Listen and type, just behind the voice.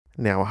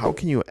Now, how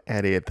can you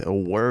edit a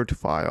Word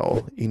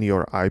file in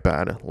your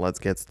iPad? Let's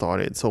get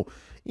started. So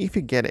if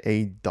you get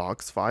a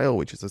docs file,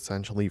 which is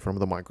essentially from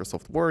the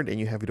Microsoft Word, and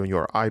you have it on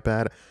your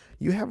iPad,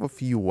 you have a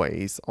few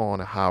ways on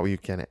how you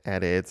can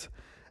edit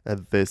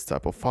this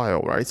type of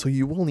file, right? So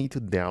you will need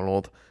to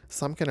download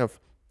some kind of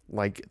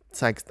like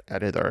text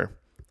editor.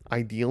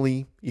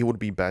 Ideally, it would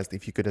be best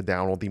if you could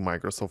download the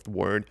Microsoft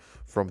Word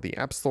from the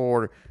App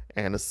Store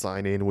and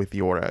sign in with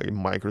your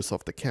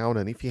Microsoft account.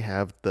 And if you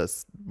have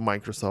this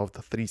Microsoft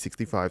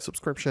 365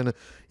 subscription,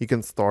 you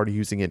can start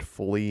using it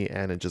fully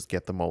and just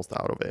get the most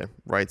out of it,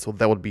 right? So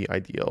that would be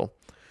ideal.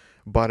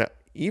 But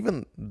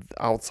even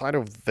outside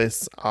of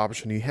this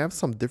option, you have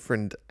some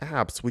different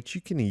apps which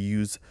you can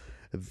use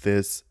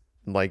this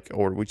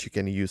or which you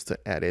can use to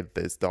edit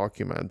this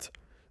document.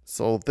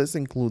 So this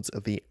includes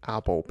the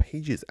Apple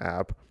Pages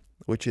app,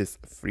 which is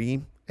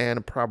free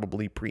and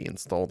probably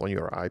pre-installed on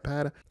your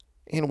iPad.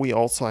 And we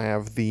also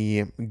have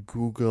the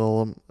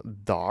Google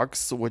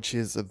Docs, which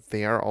is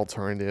their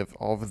alternative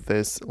of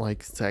this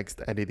like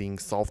text editing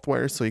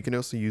software. So you can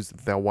also use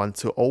that one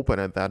to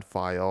open that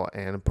file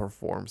and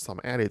perform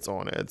some edits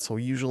on it. So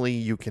usually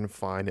you can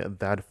find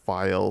that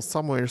file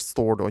somewhere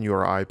stored on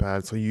your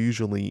iPad. So you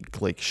usually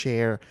click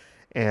share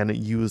and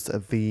use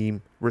the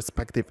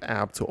respective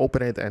app to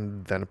open it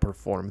and then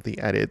perform the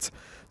edits.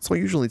 So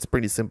usually it's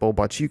pretty simple,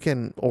 but you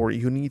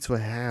need to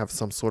have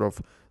some sort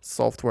of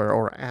software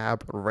or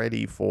app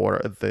ready for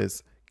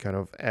this kind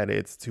of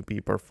edits to be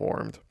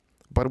performed.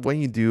 But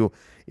when you do,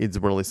 it's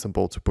really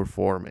simple to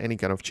perform any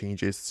kind of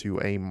changes to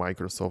a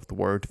Microsoft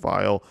Word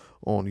file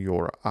on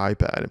your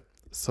iPad.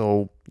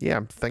 So yeah,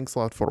 thanks a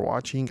lot for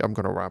watching. I'm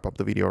gonna wrap up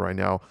the video right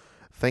now.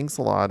 Thanks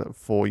a lot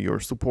for your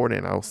support,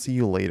 and I'll see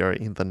you later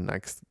in the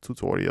next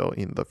tutorial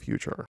in the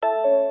future.